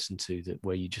that you listen to, that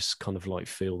where you just kind of like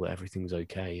feel that everything's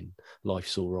okay and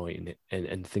life's all right,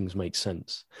 and things make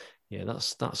sense. Yeah,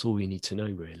 that's all you need to know,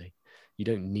 really. You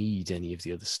don't need any of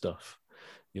the other stuff.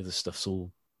 The other stuff's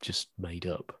all just made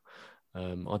up.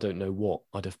 I don't know what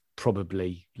I'd have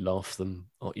probably laughed them.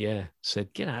 Oh, yeah,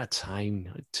 said, get out of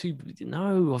town.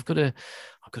 No, I've got to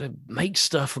make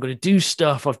stuff. I've got to do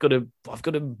stuff. I've got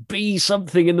to be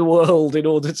something in the world in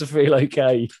order to feel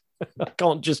okay. I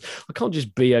can't just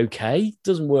be okay. It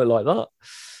doesn't work like that.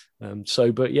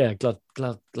 But yeah, glad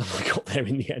I got there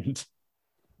in the end.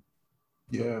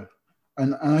 Yeah,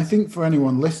 and I think for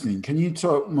anyone listening, can you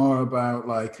talk more about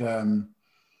like, you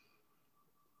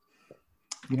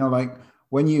know, like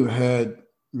when you heard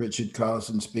Richard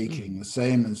Carlson speaking, the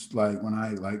same as like when I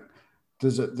like,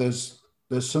 there's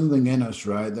something in us,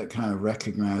 right, that kind of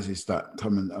recognizes that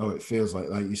common. Oh, it feels like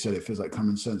you said, it feels like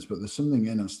common sense, but there's something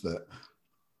in us that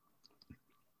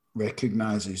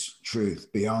recognizes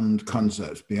truth beyond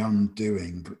concepts, beyond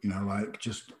doing. You know, like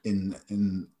just in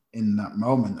that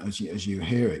moment as you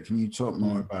hear it. Can you talk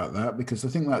more about that? Because I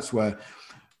think that's where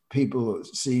people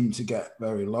seem to get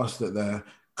very lost, that they're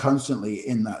constantly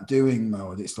in that doing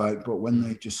mode. It's like, but when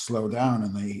they just slow down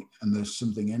and there's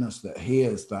something in us that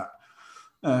hears that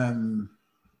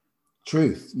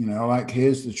truth, you know, like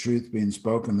here's the truth being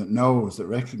spoken, that knows, that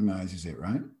recognizes it,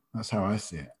 right? That's how I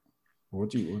see it.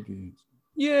 What do you?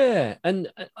 Yeah,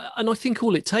 and I think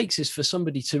all it takes is for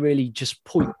somebody to really just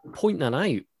point that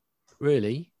out.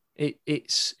 Really,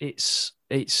 it's.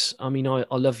 I mean, I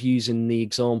love using the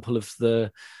example of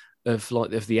the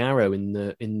arrow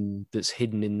in that's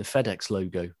hidden in the FedEx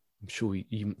logo. I'm sure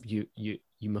you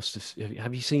must have.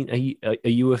 Have you seen?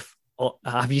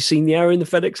 Have you seen the arrow in the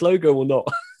FedEx logo or not?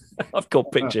 I've got a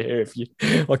picture here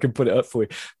if I can put it up for you.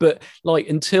 But like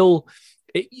until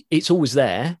it's always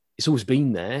there, it's always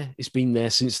been there. It's been there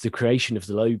since the creation of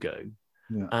the logo,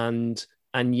 and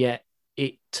yet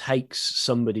it takes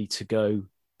somebody to go,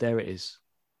 there it is,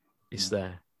 it's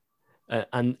there.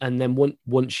 And then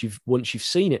once you've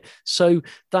seen it, so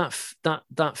that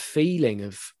feeling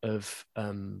of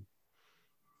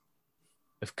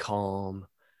calm,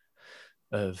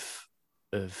 of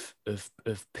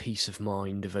peace of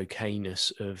mind, of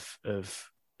okayness,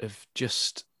 of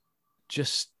just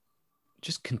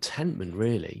contentment,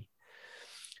 really.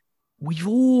 We've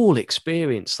all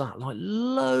experienced that like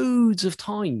loads of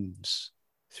times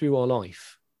through our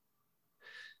life.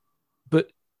 But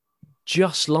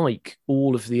just like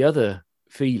all of the other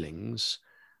feelings,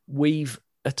 we've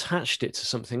attached it to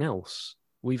something else.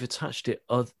 We've attached it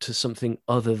to something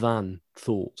other than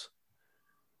thought,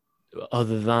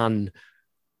 other than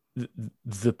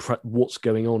what's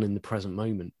going on in the present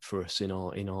moment for us in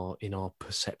our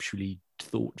perceptually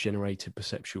thought generated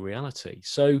perceptual reality.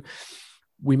 So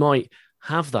we might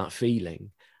have that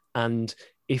feeling, and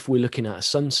if we're looking at a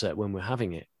sunset when we're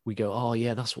having it, we go, oh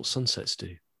yeah, that's what sunsets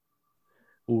do.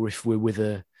 Or if we're with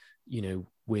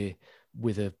we're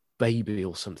with a baby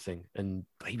or something, and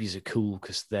babies are cool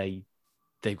because they've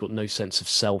got no sense of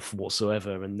self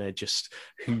whatsoever, and they're just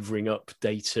hoovering up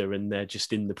data, and they're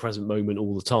just in the present moment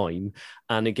all the time.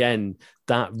 And again,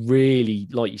 that really,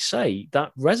 like you say,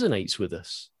 that resonates with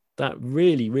us. That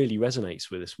really, really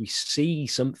resonates with us. We see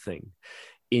something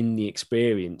in the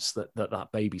experience that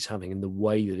baby's having and the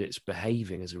way that it's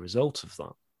behaving as a result of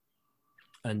that.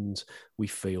 And we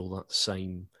feel that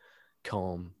same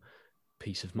calm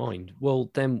peace of mind.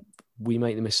 Well, then we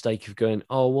make the mistake of going,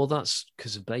 oh, well, that's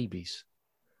because of babies.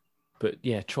 But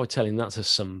yeah, try telling that to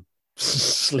some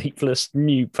sleepless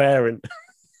new parent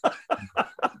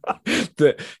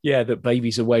that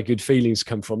babies are where good feelings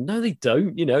come from. No, they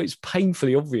don't. It's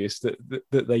painfully obvious that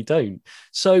they don't.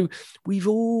 So we've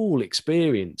all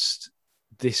experienced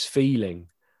this feeling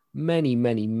many,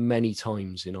 many, many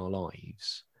times in our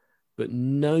lives, but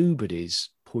nobody's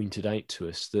pointed out to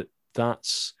us that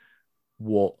that's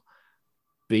what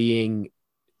being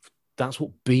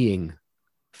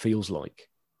feels like.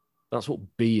 That's what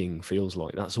being feels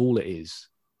like. That's all it is.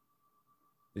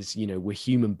 We're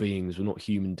human beings. We're not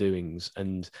human doings.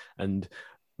 And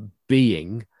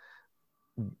being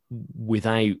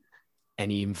without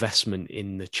any investment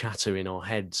in the chatter in our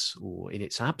heads or in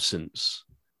its absence,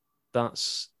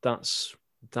 that's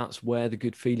where the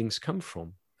good feelings come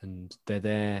from. And they're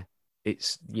there.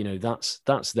 It's,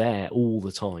 that's there all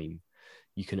the time.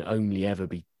 You can only ever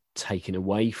be taken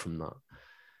away from that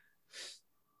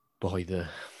by the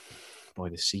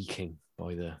seeking,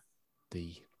 by the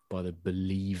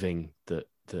believing that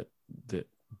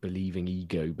believing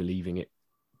ego, believing it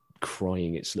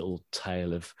crying its little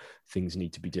tale of things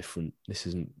need to be different. This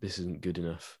isn't good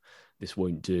enough. This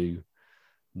won't do.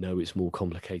 No, it's more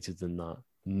complicated than that.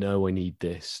 No, I need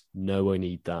this. No, I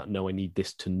need that. No, I need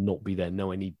this to not be there.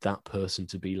 No, I need that person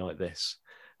to be like this.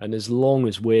 And as long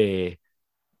as we're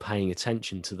paying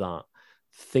attention to that,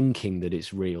 thinking that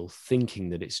it's real, thinking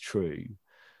that it's true,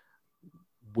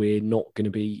 we're not going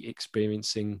to be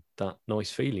experiencing that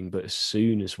nice feeling. But as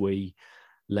soon as we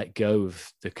let go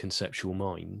of the conceptual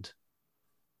mind,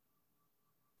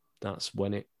 that's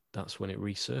when it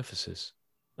resurfaces.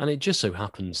 And it just so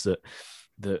happens that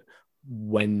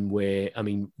when we're,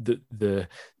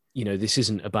 this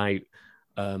isn't about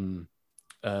kind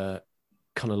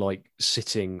of like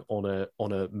sitting on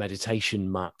a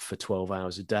meditation mat for 12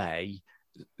 hours a day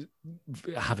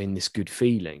having this good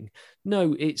feeling.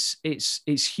 No, it's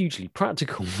hugely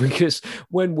practical, because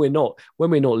when we're not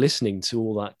listening to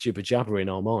all that jibber jabber in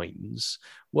our minds,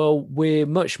 well, we're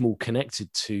much more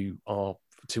connected to our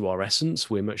essence.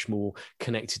 We're much more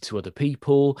connected to other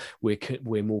people.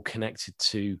 We're more connected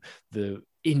to the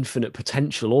infinite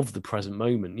potential of the present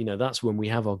moment. That's when we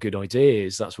have our good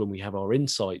ideas. That's when we have our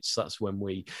insights. That's when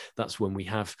we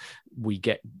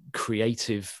get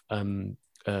creative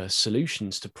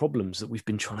solutions to problems that we've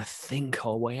been trying to think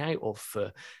our way out of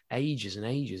for ages and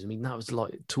ages. That was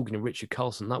like talking to Richard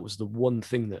Carlson. That was the one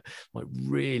thing that like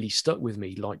really stuck with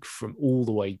me, like from all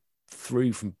the way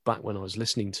through, from back when I was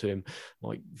listening to him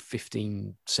like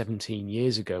 15, 17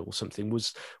 years ago or something,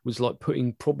 was like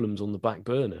putting problems on the back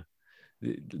burner.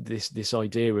 This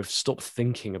idea of stop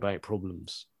thinking about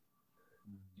problems.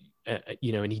 And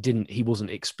he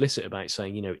wasn't explicit about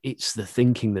saying, it's the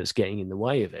thinking that's getting in the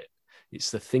way of it. It's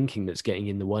the thinking that's getting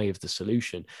in the way of the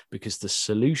solution, because the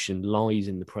solution lies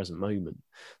in the present moment.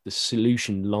 The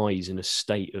solution lies in a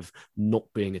state of not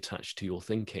being attached to your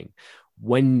thinking.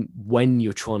 when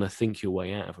you're trying to think your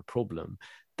way out of a problem,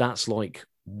 that's like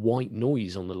white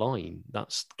noise on the line.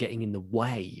 That's getting in the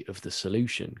way of the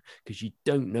solution, because you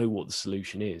don't know what the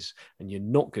solution is, and you're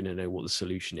not going to know what the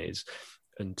solution is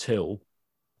until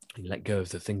you let go of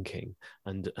the thinking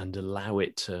and allow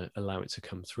it to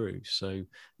come through. So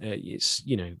it's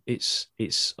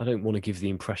I don't want to give the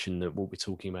impression that what we're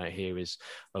talking about here is,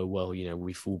 oh well,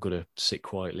 we've all got to sit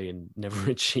quietly and never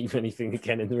achieve anything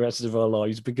again in the rest of our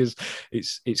lives, because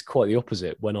it's quite the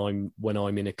opposite. When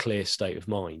I'm in a clear state of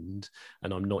mind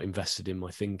and I'm not invested in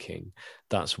my thinking,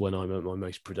 that's when I'm at my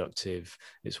most productive.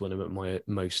 It's when I'm at my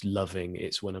most loving.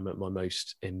 It's when I'm at my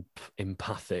most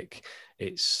empathic.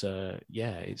 It's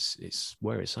it's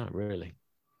where it's at, really.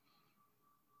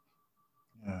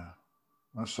 Yeah,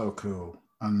 that's so cool.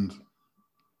 And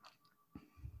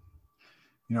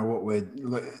what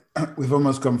we've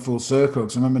almost gone full circle,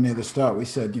 because I remember near the start we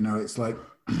said, it's like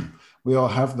we all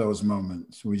have those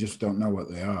moments, we just don't know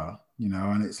what they are,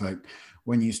 and it's like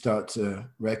when you start to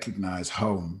recognize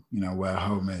home, where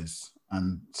home is,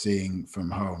 and seeing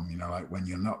from home, like when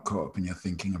you're not caught up and you're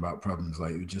thinking about problems,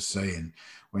 like you were just saying,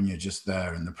 when you're just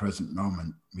there in the present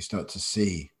moment, we start to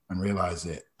see and realize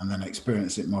it and then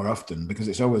experience it more often, because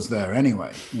it's always there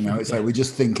anyway. It's like we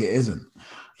just think it isn't.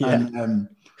 Yeah. And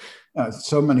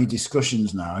so many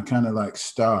discussions now, I kind of like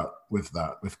start with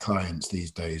that with clients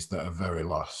these days that are very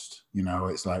lost.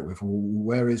 It's like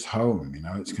where is home?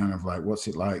 It's kind of like, what's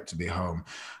it like to be home?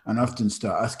 And often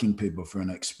start asking people for an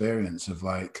experience of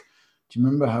like, do you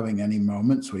remember having any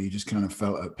moments where you just kind of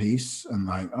felt at peace? And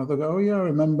like, oh, they go, oh yeah, I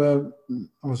remember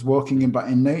I was walking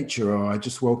in nature, or I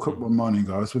just woke up one morning,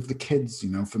 I was with the kids,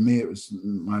 for me, it was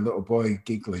my little boy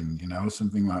giggling,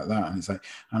 something like that. And it's like,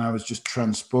 and I was just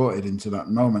transported into that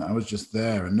moment. I was just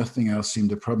there and nothing else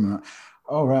seemed a problem.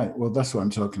 Oh, right. Well, that's what I'm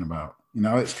talking about.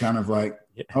 It's kind of like,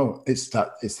 oh, it's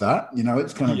that, it's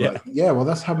kind of like, yeah, well,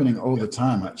 that's happening all the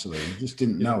time, actually. You just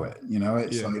didn't know it,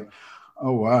 it's like,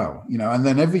 oh, wow. And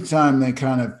then every time they're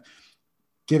kind of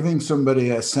giving somebody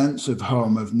a sense of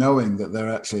home, of knowing that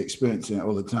they're actually experiencing it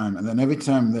all the time. And then every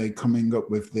time they're coming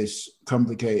up with this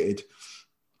complicated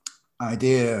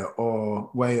idea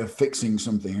or way of fixing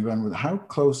something, and going, how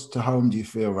close to home do you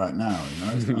feel right now?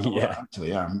 It's like, oh, well,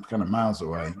 actually, I'm kind of miles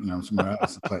away, somewhere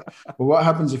else. It's like, well, what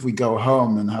happens if we go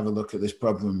home and have a look at this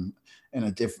problem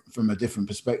from a different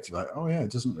perspective? Like, oh yeah,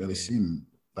 it doesn't really seem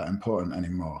that important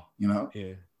anymore,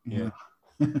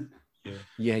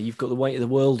 Yeah, you've got the weight of the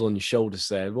world on your shoulders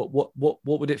there. What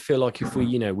would it feel like if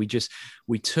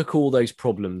we took all those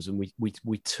problems and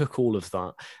we took all of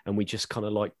that and we just kind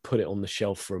of like put it on the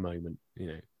shelf for a moment?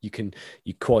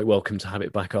 You're quite welcome to have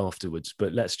it back afterwards,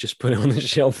 but let's just put it on the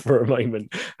shelf for a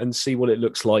moment and see what it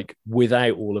looks like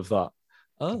without all of that.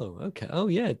 Oh, okay. Oh,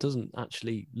 yeah. It doesn't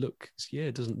actually look. Yeah,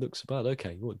 it doesn't look so bad.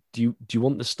 Okay. Well, do you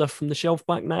want the stuff from the shelf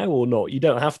back now or not? You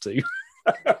don't have to.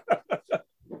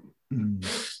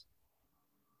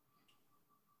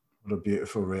 What a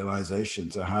beautiful realization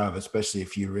to have, especially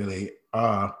if you really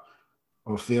are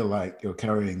or feel like you're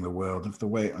carrying the world of the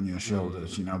weight on your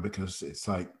shoulders, because it's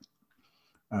like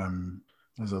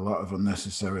there's a lot of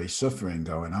unnecessary suffering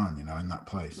going on, in that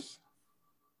place.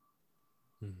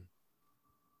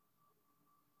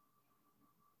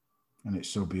 And it's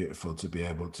so beautiful to be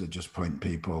able to just point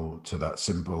people to that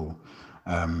simple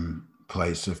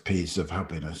place of peace, of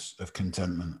happiness, of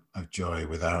contentment, of joy,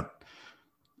 without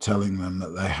telling them that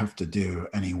they have to do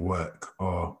any work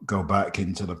or go back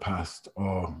into the past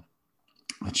or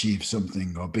achieve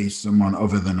something or be someone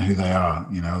other than who they are,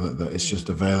 that it's just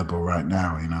available right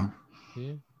now,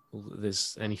 Yeah. Or that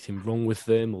there's anything wrong with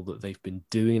them, or that they've been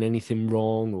doing anything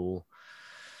wrong, or,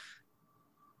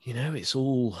 it's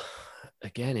all,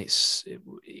 again,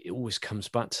 it always comes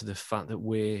back to the fact that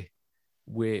we're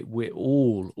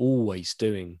all always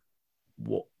doing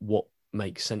what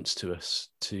makes sense to us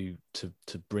to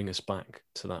bring us back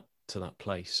to that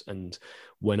place. And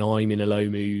when I'm in a low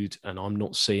mood and I'm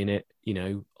not seeing it,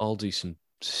 I'll do some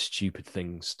stupid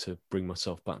things to bring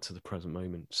myself back to the present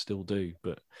moment, still do.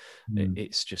 But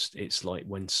it's like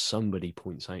when somebody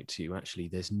points out to you, actually,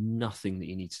 there's nothing that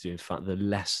you need to do. In fact, the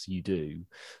less you do,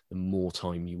 the more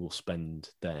time you will spend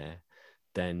there,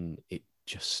 then it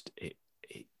just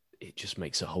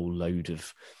makes a whole load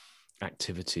of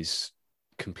activities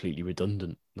completely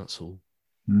redundant. That's all.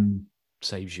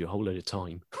 Saves you a whole load of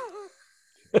time.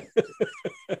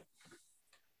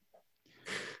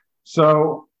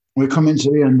 So we're coming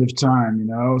to the end of time,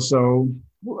 so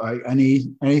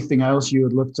anything else you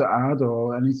would love to add,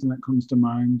 or anything that comes to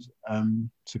mind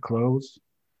to close?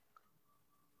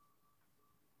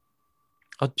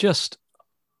 I'd just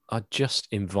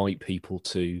invite people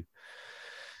to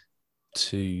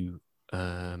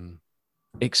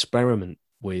experiment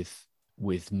with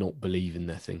not believing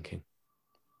their thinking.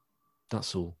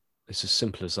 That's all. It's as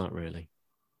simple as that, really.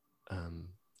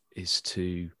 Is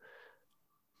to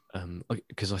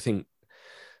because I think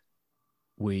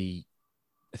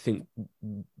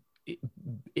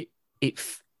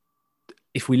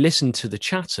if we listen to the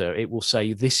chatter, it will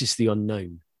say this is the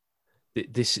unknown.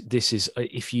 This is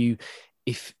if you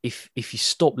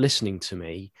stop listening to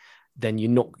me, then you're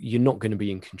not going to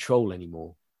be in control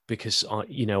anymore, because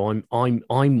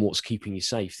I'm what's keeping you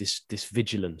safe. This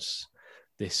vigilance,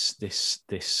 this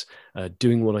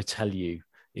doing what I tell you.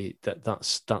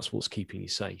 That's what's keeping you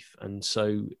safe. And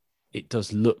so it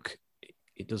does look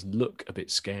a bit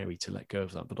scary to let go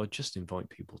of that, but I just invite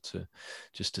people to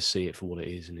see it for what it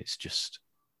is. And it's just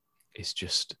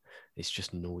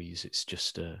noise.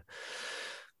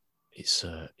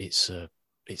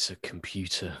 It's a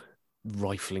computer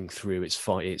rifling through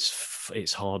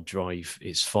its hard drive,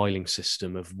 its filing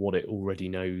system of what it already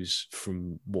knows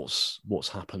from what's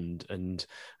happened, and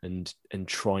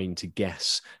trying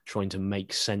to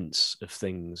make sense of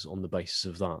things on the basis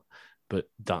of that. But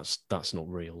that's not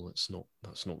real. That's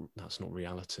not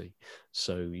reality.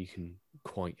 So you can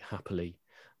quite happily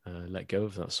let go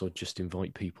of that. So I just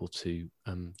invite people to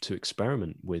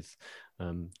experiment with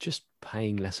just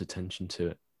paying less attention to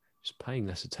it. Just paying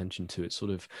less attention to it,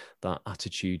 sort of that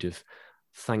attitude of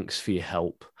thanks for your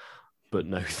help, but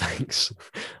no thanks.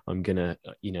 I'm gonna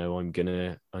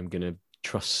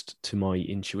trust to my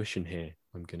intuition here.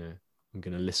 I'm gonna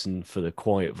listen for the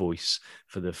quiet voice,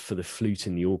 for the flute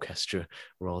in the orchestra,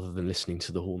 rather than listening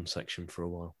to the horn section for a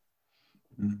while.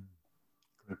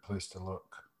 Great place to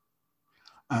look.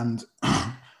 And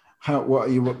what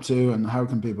are you up to, and how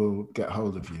can people get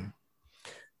hold of you?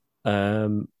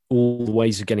 All the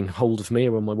ways of getting hold of me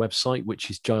are on my website, which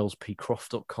is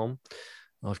gilespcroft.com.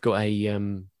 I've got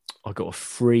a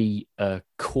free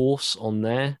course on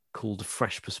there called A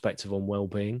Fresh Perspective on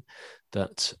Wellbeing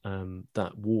that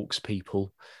walks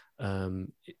people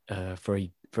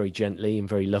very, very gently and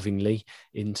very lovingly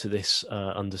into this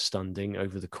understanding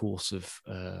over the course of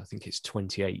I think it's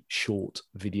 28 short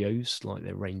videos, like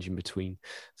they're ranging between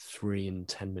 3 and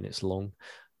 10 minutes long.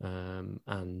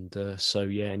 So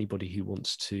anybody who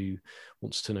wants to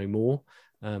know more,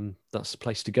 that's the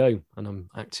place to go. And I'm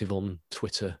active on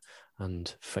Twitter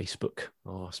and Facebook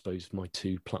are, I suppose, my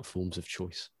two platforms of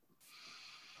choice.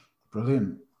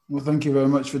 Brilliant. Well, thank you very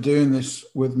much for doing this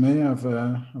with me. I've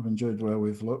enjoyed where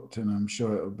we've looked, and I'm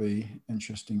sure it'll be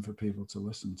interesting for people to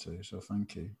listen to. So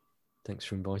thank you. Thanks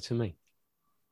for inviting me.